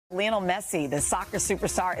Lionel Messi, the soccer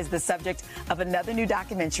superstar, is the subject of another new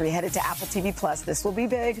documentary headed to Apple TV+. This will be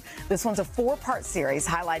big. This one's a 4-part series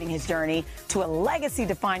highlighting his journey to a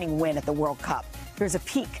legacy-defining win at the World Cup. Here's a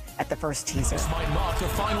peek at the first teaser. This might mark the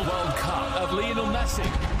final World Cup of Lionel Messi.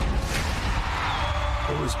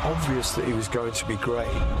 It was obvious that he was going to be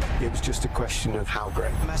great. It was just a question of how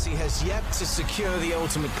great. Messi has yet to secure the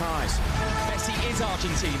ultimate prize. Messi is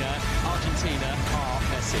Argentina. Argentina are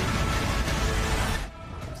Messi.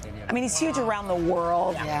 I mean, he's huge around the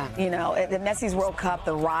world. Yeah. You know, the Messi's World Cup,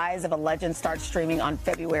 the rise of a legend, starts streaming on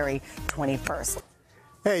February 21st.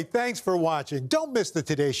 Hey, thanks for watching. Don't miss the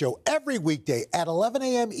Today Show every weekday at 11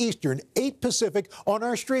 a.m. Eastern, 8 Pacific on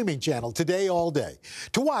our streaming channel, Today All Day.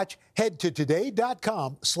 To watch, head to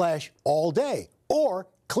today.com/allday or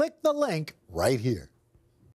click the link right here.